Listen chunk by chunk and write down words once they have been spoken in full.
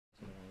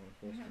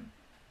Okay.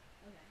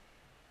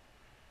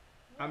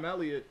 I'm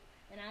Elliot.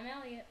 And I'm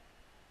Elliot.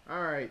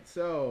 Alright,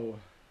 so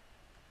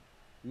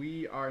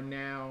we are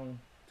now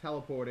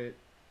teleported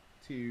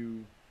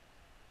to,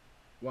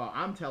 well,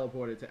 I'm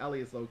teleported to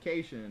Elliot's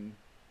location,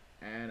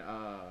 and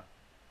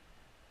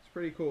it's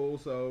pretty cool.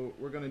 So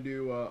we're gonna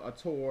do a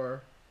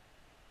tour,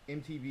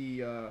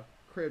 MTV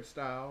crib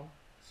style.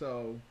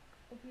 So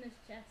Open this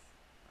chest.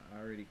 I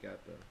already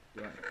got the.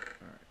 Do I?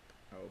 Alright,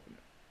 I'll open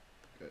it.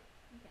 Good.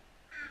 Okay.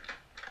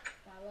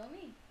 Follow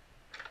me.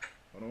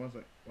 Hold on one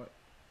sec. What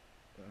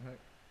the heck?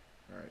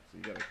 Alright, so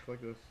you gotta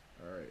click this.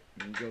 Alright,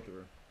 and you go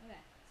through. Okay.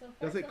 So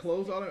first Does it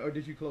close on it, or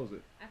did you close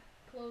it? I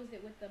closed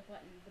it with the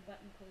button. The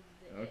button closes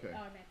it. Okay. It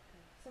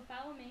automatically. So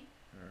follow me.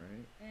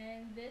 Alright.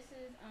 And this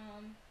is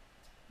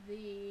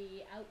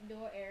the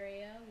outdoor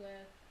area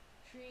with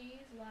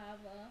trees,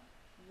 lava,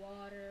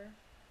 water,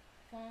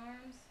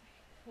 farms,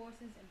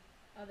 horses, and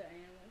other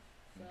animals.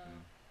 So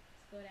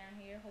let's go down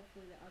here.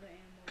 Hopefully the other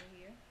animal are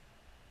here.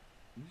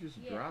 You just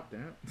dropped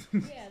down.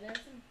 Yeah,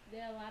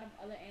 there are a lot of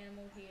other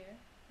animals here.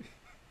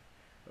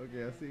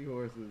 Okay, I see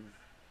horses.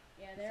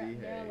 Yeah, there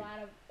are a lot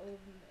of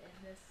over in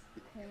this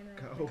corner.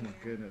 Oh my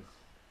goodness.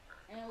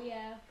 And we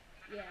have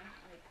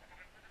like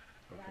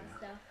a lot of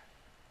stuff.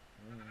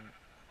 Alright.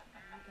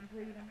 You can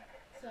breed them.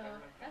 So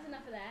that's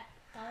enough of that.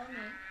 Follow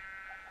me.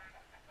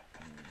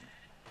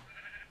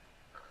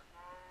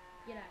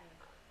 Get out of here.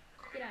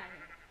 Get out of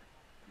here.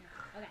 No.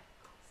 Okay.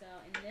 So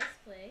in this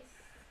place,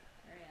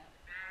 hurry up.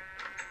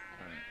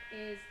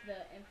 Is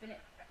the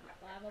infinite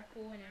lava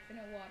pool and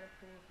infinite water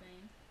pool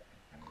thing.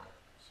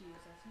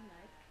 Choose as you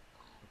like.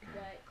 Okay.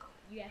 But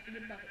you have to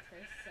get buckets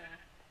first, so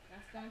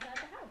let's go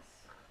inside the house.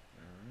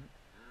 Alright.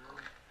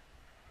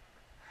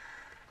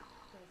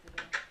 Close the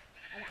door.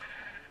 Okay.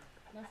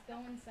 Let's go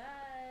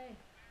inside.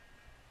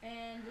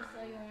 And just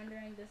so you're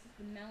wondering, this is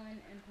the melon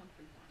and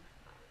pumpkin farm.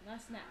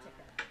 Let's not check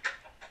that out.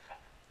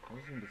 I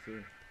was going to say.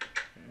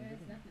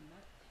 There's nothing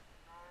much.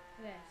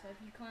 Okay, so if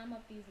you climb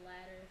up these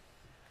ladders,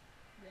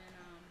 then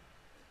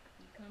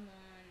you come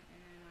on and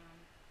then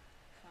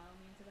follow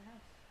me into the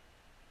house.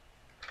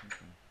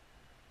 Okay.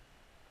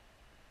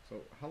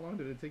 So how long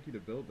did it take you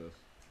to build this?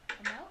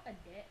 About a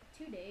day,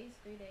 2 days,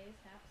 3 days,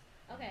 tops.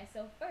 Okay,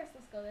 so first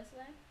let's go this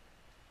way.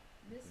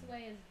 This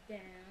way is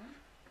down.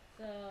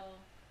 So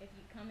if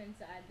you come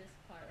inside this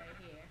part right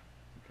here,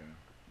 okay.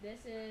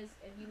 This is,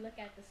 if you look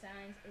at the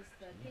signs, it's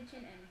the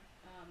kitchen, and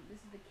this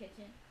is the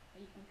kitchen where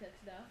you can cook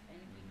stuff. And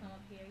if you come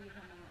up here, you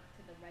come up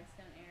to the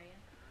redstone area.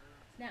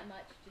 It's not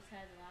much, just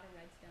has a lot of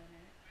redstone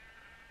in it.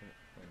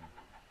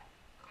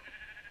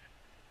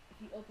 If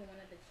you open one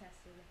of the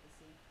chests, you'll get to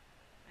see.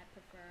 I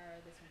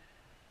prefer this one.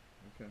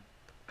 Okay.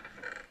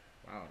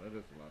 Wow, that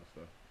is a lot of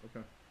stuff.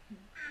 Okay.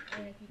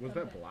 And if you Was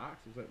that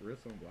blocks? Was that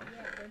redstone blocks?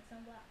 Yeah,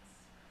 redstone blocks.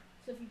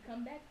 So if you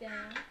come back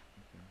down.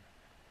 Okay.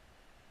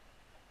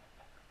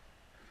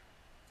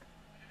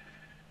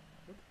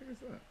 What the heck is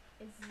that?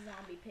 It's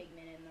zombie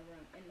pigmen in the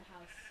room, in the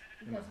house.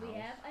 Because we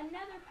have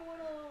another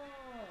portal.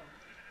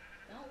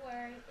 Don't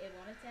worry, it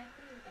won't attack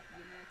you if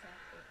you don't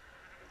attack it.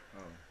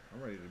 Oh, I'm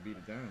ready to beat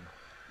it down.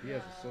 He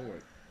has a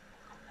sword.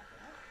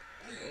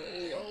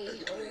 Oh,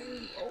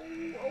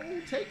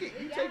 take it.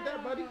 You take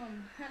that, buddy.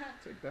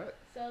 Take that.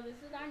 So this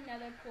is our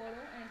nether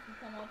portal, and if you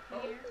come up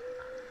here.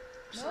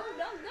 No, don't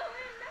go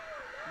in.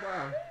 No.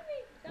 Wow.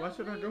 Don't Why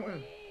should I go in?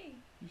 me.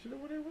 You should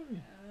have went in with me.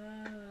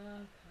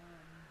 Come.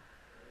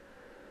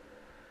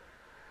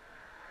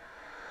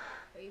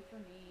 Wait for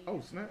me. Oh,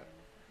 snap.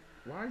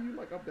 Why are you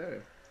like up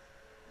there?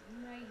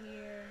 I'm right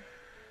here.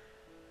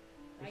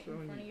 Right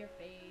in front of your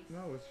face.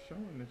 No, it's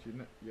showing that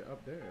you're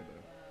up there, though.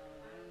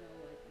 I don't know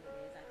what it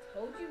is. I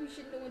told you we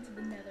shouldn't go into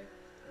the nether.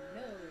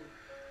 No.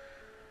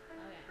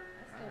 Okay,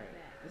 let's go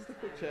back. Just a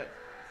quick check.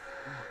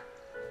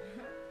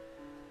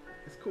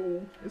 It's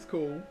cool. It's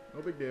cool.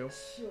 No big deal.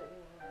 Sure.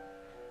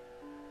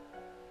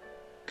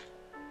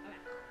 Okay.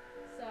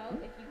 So,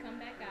 if you come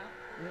back out,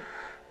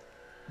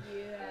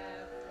 you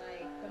have,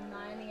 like, the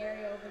mining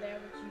area over there,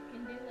 which you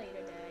can do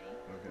later, Daddy.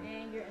 Okay.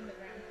 And you're in the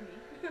ground with me.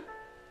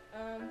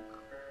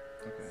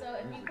 Okay. So,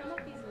 if you come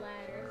up these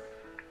ladders.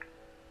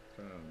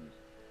 Turn on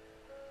music.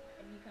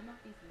 If you come up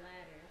these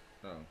ladders.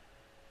 Oh.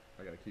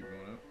 I gotta keep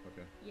going up?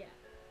 Okay. Yeah.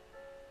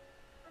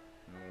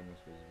 Now what am I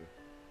supposed to do?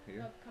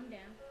 Here? Oh, come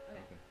down.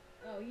 Okay.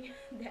 Oh, yeah.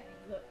 Daddy,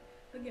 look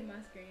at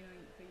my screen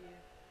for you.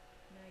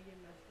 Now you're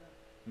messed up.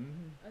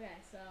 Okay,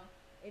 so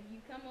if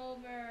you come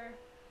over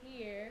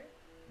here,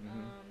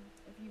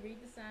 if you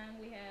read the sign,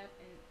 we have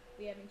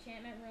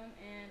enchantment room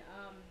and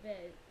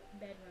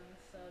bedrooms.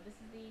 So this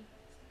is the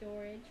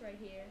storage right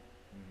here,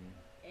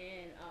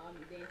 and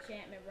the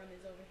enchantment room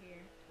is over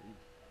here.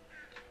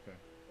 Okay.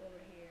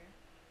 Over here,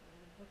 where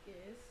the book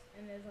is,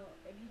 and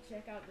if you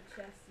check out the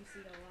chest, you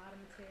see a lot of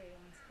material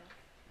and stuff.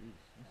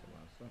 Jeez, that's a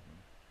lot of stuff, man.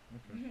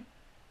 Okay.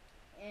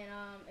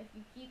 And if you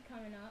keep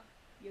coming up,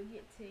 you'll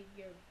get to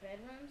your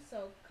bedroom.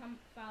 So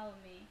come follow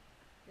me.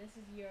 This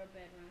is your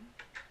bedroom.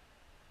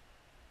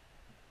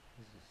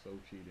 This is so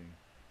cheating.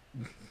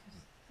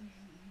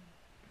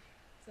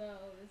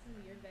 So this is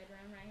your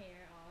bedroom right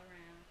here, all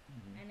around.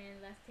 And then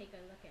let's take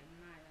a look at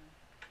my room.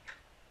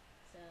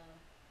 So.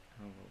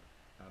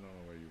 I don't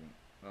know where you went.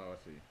 Oh, I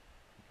see.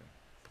 Okay.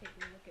 Let's take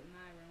a look at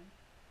my room.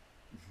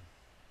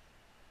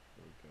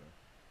 Okay.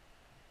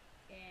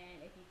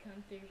 And if you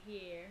come through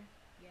here,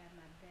 you have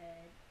my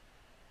bed.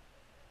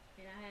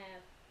 And I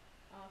have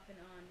off and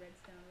on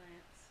redstone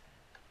lamps.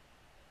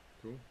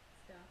 Cool.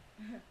 Stuff.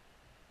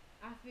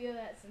 I feel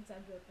that since I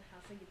built the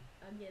house,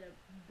 I get a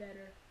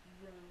better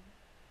room.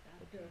 I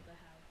built the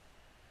house.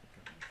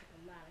 Okay. It took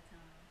a lot of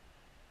time.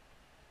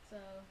 So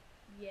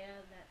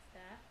yeah, that's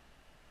that.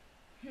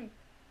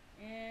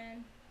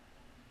 And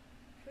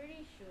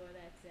pretty sure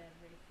that's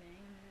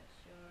everything. I'm not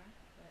sure,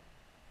 but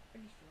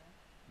pretty sure.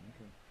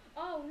 Okay.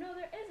 Oh no,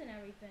 there isn't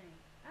everything.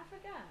 I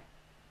forgot.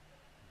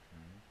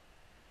 Okay.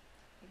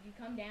 If you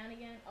come down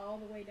again, all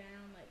the way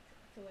down, like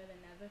to where the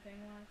nether thing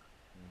was.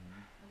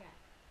 Okay.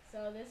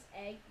 So this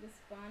egg, this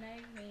spawn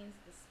egg, means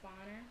the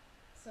spawner.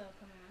 So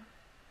come on,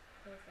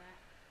 close that.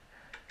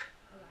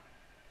 Okay.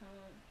 Come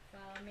on,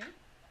 follow me.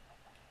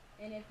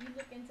 And if you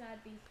look inside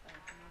these, oh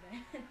my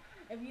bad.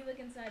 If you look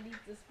inside these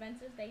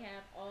dispensers, they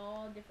have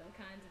all different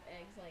kinds of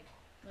eggs, like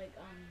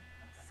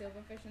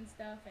silverfish and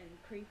stuff, and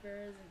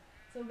creepers. And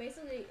so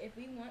basically, if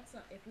we want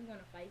to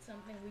fight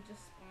something, we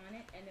just spawn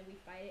it, and then we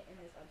fight it in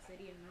this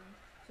obsidian room,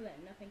 so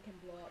that nothing can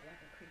blow up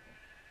like a creeper.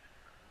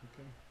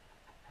 Okay.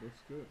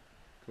 Looks good.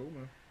 Cool,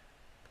 man.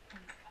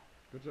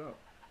 Good job.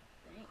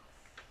 Thanks.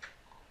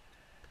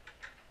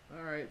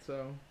 Alright,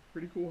 so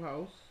pretty cool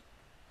house.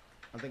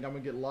 I think I'm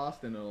gonna get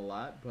lost in it a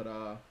lot, but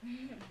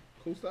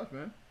cool stuff,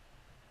 man.